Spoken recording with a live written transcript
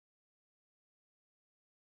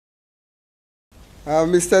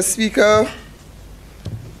Mr. Speaker,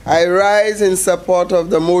 I rise in support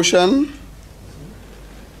of the motion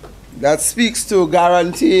that speaks to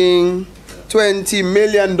guaranteeing $20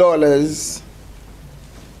 million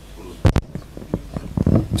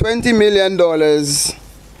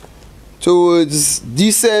towards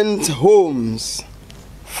decent homes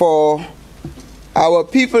for our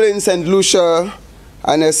people in St. Lucia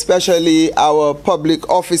and especially our public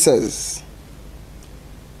officers.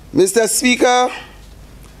 Mr. Speaker,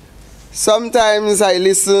 sometimes I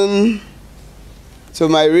listen to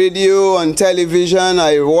my radio, on television,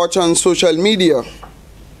 I watch on social media,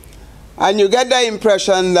 and you get the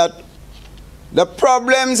impression that the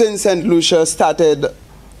problems in St. Lucia started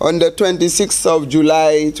on the 26th of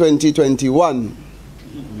July 2021.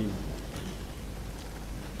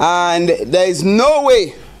 And there is no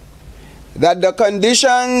way that the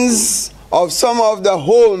conditions of some of the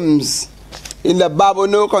homes in the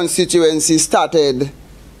Babono constituency started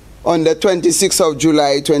on the 26th of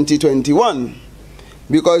July 2021.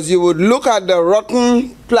 Because you would look at the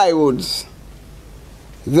rotten plywoods,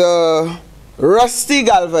 the rusty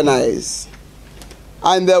galvanized,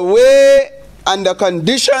 and the way and the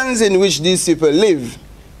conditions in which these people live,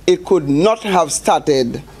 it could not have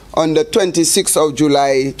started on the 26th of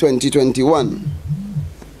July 2021.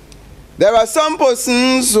 There are some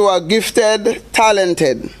persons who are gifted,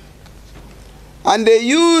 talented, and they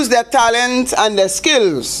use their talent and their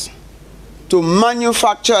skills to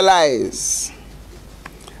manufacture lies.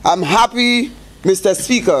 I'm happy, Mr.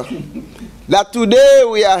 Speaker, that today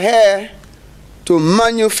we are here to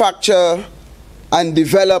manufacture and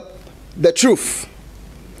develop the truth.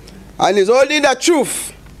 And it's only the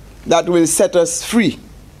truth that will set us free.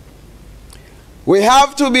 We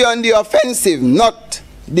have to be on the offensive, not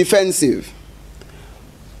defensive.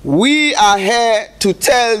 We are here to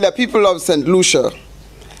tell the people of St. Lucia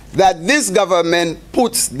that this government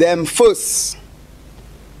puts them first.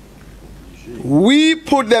 We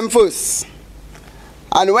put them first.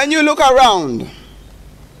 And when you look around,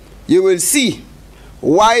 you will see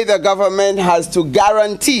why the government has to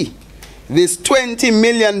guarantee this $20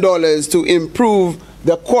 million to improve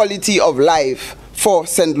the quality of life for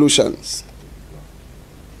St. Lucians.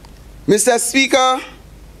 Mr. Speaker,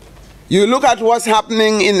 you look at what's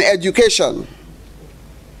happening in education,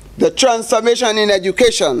 the transformation in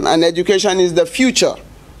education, and education is the future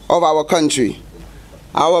of our country.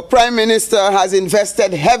 Our Prime Minister has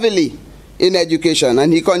invested heavily in education,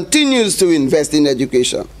 and he continues to invest in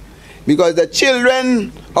education, because the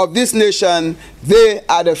children of this nation, they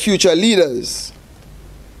are the future leaders.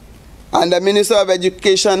 And the Minister of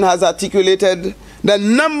Education has articulated the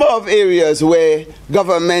number of areas where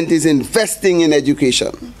government is investing in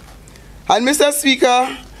education. And Mr.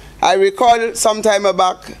 Speaker, I recall some time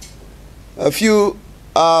back,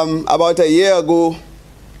 about a year ago,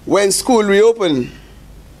 when school reopened,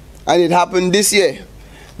 and it happened this year,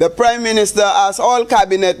 the Prime Minister asked all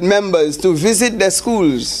cabinet members to visit the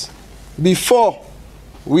schools before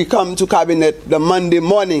we come to cabinet the Monday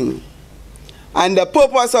morning. And the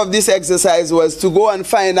purpose of this exercise was to go and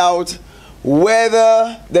find out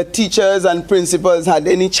whether the teachers and principals had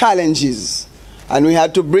any challenges. And we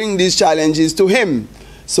had to bring these challenges to him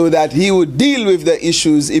so that he would deal with the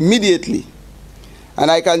issues immediately.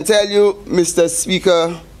 And I can tell you, Mr.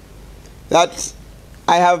 Speaker, that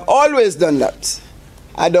I have always done that.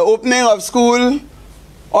 At the opening of school,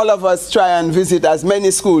 all of us try and visit as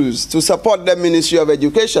many schools to support the Ministry of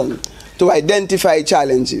Education to identify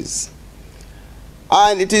challenges.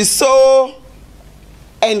 And it is so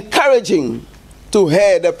encouraging to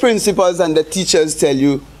hear the principals and the teachers tell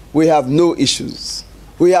you, we have no issues,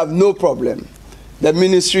 we have no problem. The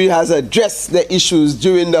ministry has addressed the issues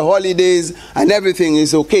during the holidays and everything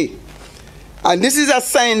is okay. And this is a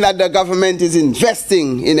sign that the government is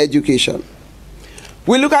investing in education.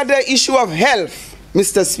 We look at the issue of health,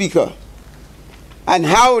 Mr. Speaker, and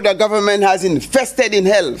how the government has invested in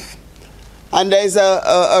health. And there is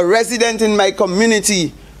a resident in my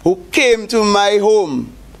community who came to my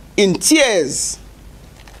home in tears.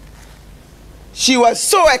 She was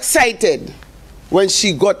so excited when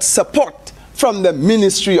she got support from the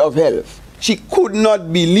Ministry of Health. She could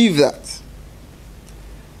not believe that.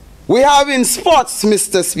 We have in sports,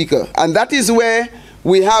 Mr. Speaker, and that is where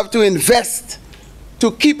we have to invest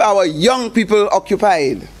to keep our young people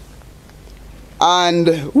occupied.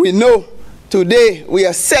 And we know today we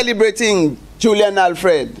are celebrating Julian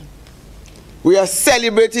Alfred. We are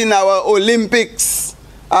celebrating our Olympics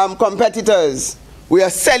competitors. We are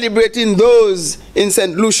celebrating those in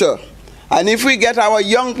St. Lucia. And if we get our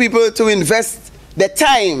young people to invest the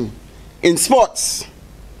time in sports,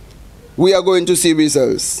 we are going to see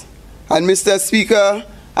results. And Mr. Speaker,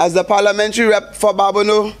 as the parliamentary rep for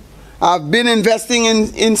Babonneau, I've been investing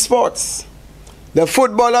in sports. The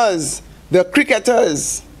footballers, the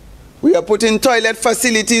cricketers. We are putting toilet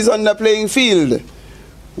facilities on the playing field.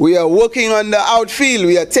 We are working on the outfield.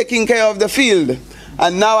 We are taking care of the field.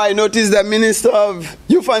 And now I notice the Minister of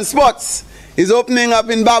Youth and Sports is opening up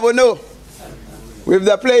in Babonneau with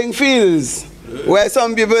the playing fields, where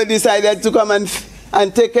some people decided to come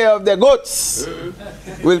and take care of their goats.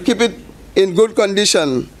 We'll keep it in good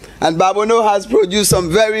condition. And Babonneau has produced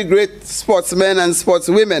some very great sportsmen and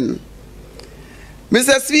sportswomen.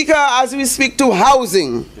 Mr. Speaker, as we speak to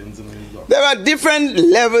housing, there are different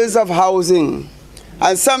levels of housing.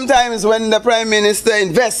 And sometimes when the Prime Minister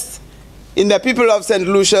invests in the people of St.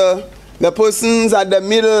 Lucia, the persons at the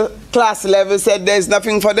middle class level said there's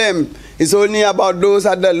nothing for them. It's only about those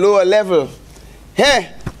at the lower level.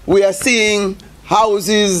 Here, we are seeing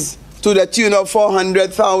houses to the tune of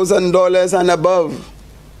 $400,000 and above.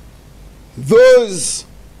 Those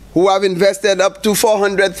who have invested up to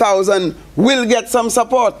 $400,000 will get some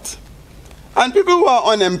support. And people who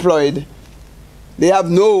are unemployed, they have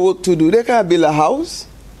no work to do. They can't build a house.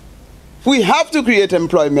 We have to create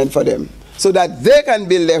employment for them so that they can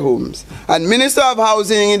build their homes. And Minister of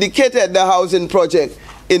Housing indicated the housing project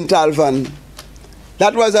in Talvan.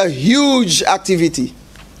 That was a huge activity.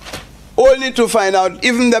 Only to find out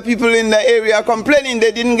even the people in the area complaining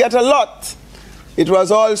they didn't get a lot. It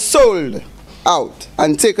was all sold out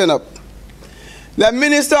and taken up. The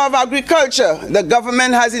Minister of Agriculture, the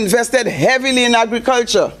government has invested heavily in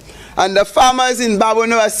agriculture, and the farmers in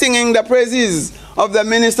Babonneau are singing the praises of the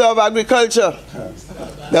Minister of Agriculture.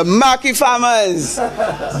 The Marquis farmers,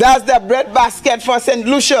 that's the breadbasket for St.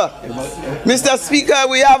 Lucia. Mr. Speaker,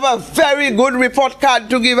 we have a very good report card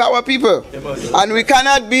to give our people. And we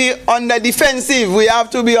cannot be on the defensive, we have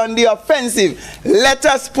to be on the offensive. Let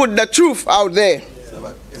us put the truth out there.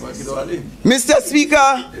 Mr.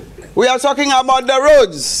 Speaker, we are talking about the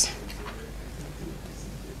roads.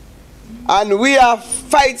 And we are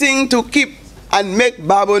fighting to keep and make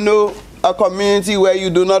Babonneau a community where you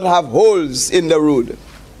do not have holes in the road.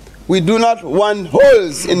 We do not want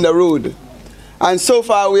holes in the road. And so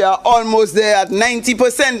far we are almost there at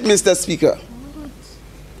 90%, Mr. Speaker.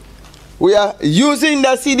 We are using the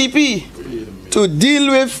CDP to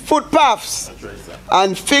deal with footpaths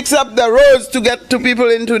and fix up the roads to get to people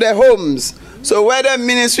into their homes. So where the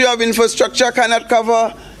Ministry of Infrastructure cannot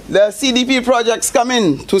cover, the CDP projects come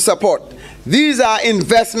in to support. These are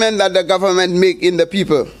investments that the government make in the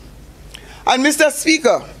people. And Mr.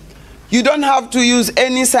 Speaker, you don't have to use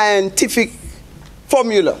any scientific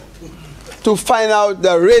formula to find out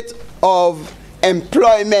the rate of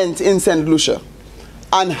employment in St. Lucia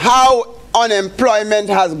and how unemployment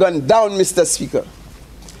has gone down, Mr. Speaker.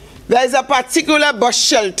 There is a particular bus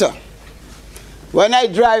shelter. When I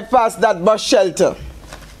drive past that bus shelter,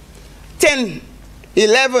 10,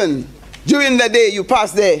 11, during the day you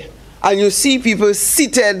pass there and you see people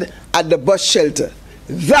seated at the bus shelter.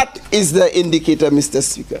 That is the indicator, Mr.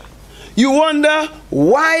 Speaker. You wonder,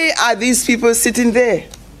 why are these people sitting there?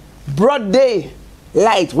 Broad day,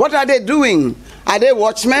 light. What are they doing? Are they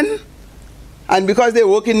watchmen? And because they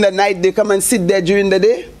work in the night, they come and sit there during the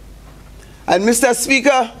day? And Mr.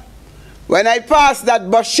 Speaker, when I passed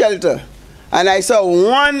that bus shelter and I saw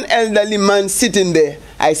one elderly man sitting there,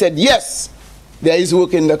 I said, yes, there is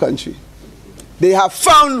work in the country. They have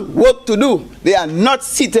found work to do. They are not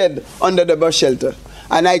seated under the bus shelter.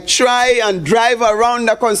 And I try and drive around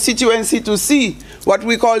the constituency to see what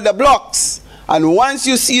we call the blocks. And once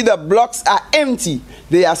you see the blocks are empty,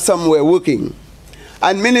 they are somewhere working.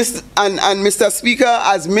 And Mr. Speaker,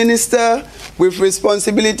 as Minister with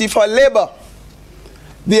responsibility for labor,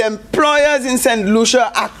 the employers in St.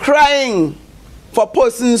 Lucia are crying for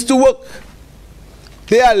persons to work.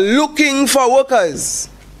 They are looking for workers.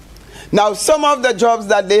 Now, some of the jobs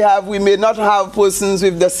that they have, we may not have persons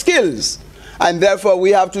with the skills. And therefore,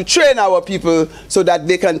 we have to train our people so that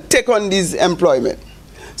they can take on this employment.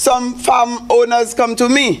 Some farm owners come to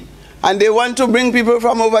me and they want to bring people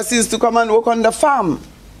from overseas to come and work on the farm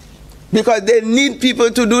because they need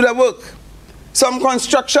people to do the work. Some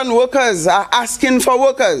construction workers are asking for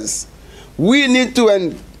workers. We need to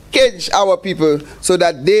engage our people so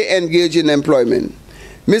that they engage in employment.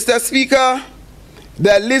 Mr. Speaker,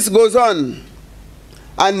 the list goes on.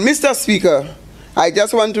 And Mr. Speaker, I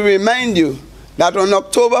just want to remind you that on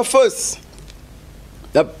October 1st,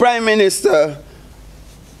 the Prime Minister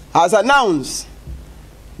has announced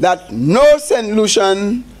that no St.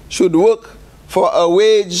 Lucian should work for a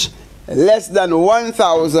wage less than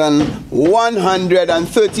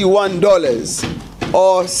 $1,131.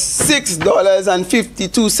 or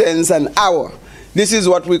 $6.52 an hour. This is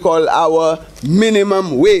what we call our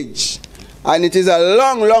minimum wage. And it is a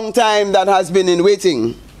long, long time that has been in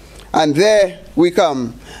waiting. And there we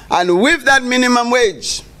come. And with that minimum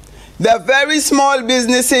wage, the very small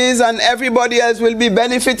businesses and everybody else will be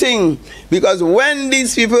benefiting, because when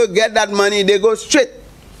these people get that money, they go straight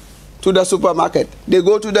to the supermarket. They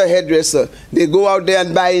go to the hairdresser. They go out there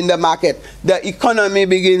and buy in the market. The economy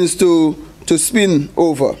begins to spin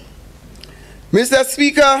over. Mr.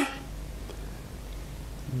 Speaker,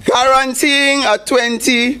 guaranteeing a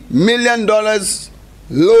 $20 million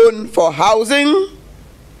loan for housing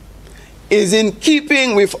is in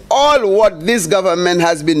keeping with all what this government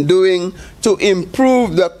has been doing to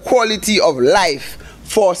improve the quality of life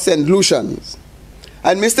for St. Lucians.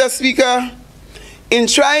 And Mr. Speaker, in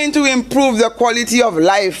trying to improve the quality of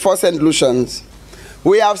life for St. Lucians,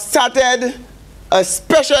 we have started a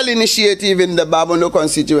special initiative in the Babono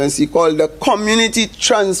constituency called the Community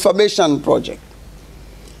Transformation Project.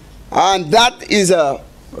 And that is a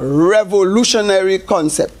revolutionary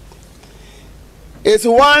concept. It's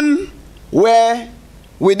one where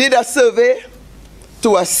we did a survey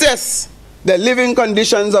to assess the living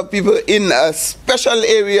conditions of people in a special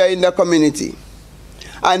area in the community.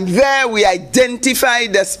 And there we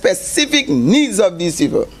identified the specific needs of these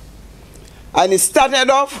people. And it started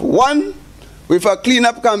off, one, with a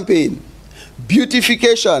cleanup campaign,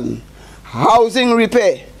 beautification, housing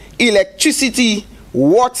repair, electricity,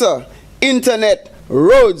 water, internet,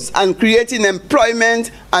 roads, and creating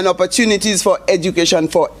employment and opportunities for education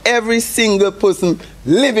for every single person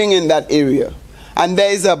living in that area. And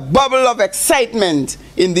there is a bubble of excitement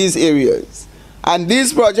in these areas. And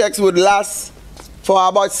these projects would last for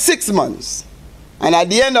about 6 months. And at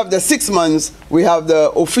the end of the 6 months, we have the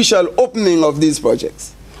official opening of these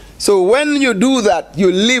projects. So when you do that,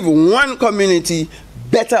 you leave one community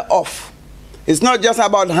better off. It's not just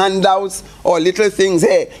about handouts or little things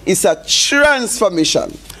here. It's a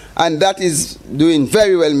transformation. And that is doing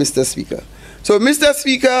very well, Mr. Speaker. So, Mr.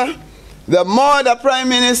 Speaker, the more the Prime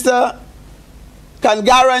Minister can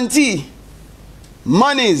guarantee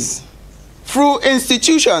monies through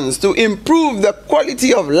institutions to improve the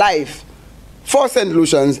quality of life for St.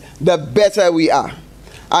 Lucians, the better we are.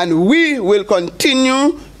 And we will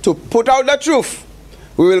continue to put out the truth.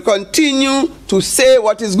 We will continue to say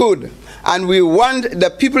what is good. And we want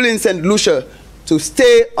the people in St. Lucia to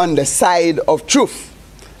stay on the side of truth.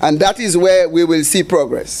 And that is where we will see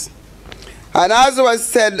progress. And as was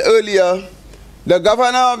said earlier, the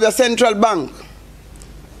governor of the central bank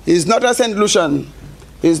is not a St. Lucian.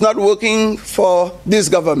 He's not working for this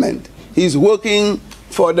government. He's working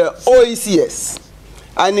for the OECS.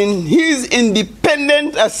 And in his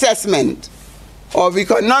independent assessment of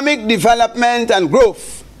economic development and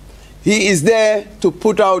growth, he is there to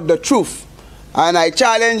put out the truth. And I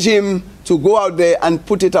challenge him to go out there and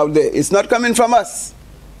put it out there. It's not coming from us.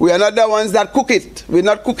 We are not the ones that cook it. We're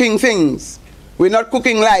not cooking things. We're not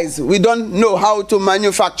cooking lies. We don't know how to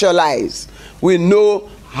manufacture lies. We know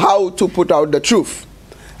how to put out the truth.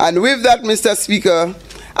 And with that, Mr. Speaker,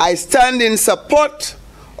 I stand in support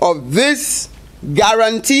of this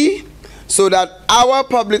guarantee so that our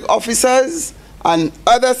public officers and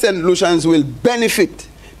other St. Lucians will benefit.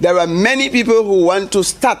 There are many people who want to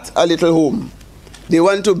start a little home. They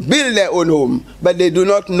want to build their own home, but they do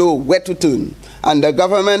not know where to turn. And the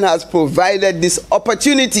government has provided this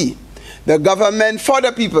opportunity. The government for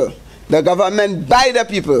the people, the government by the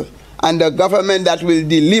people, and the government that will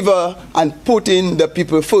deliver and put in the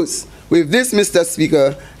people first. With this, Mr.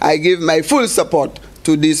 Speaker, I give my full support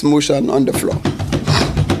to this motion on the floor.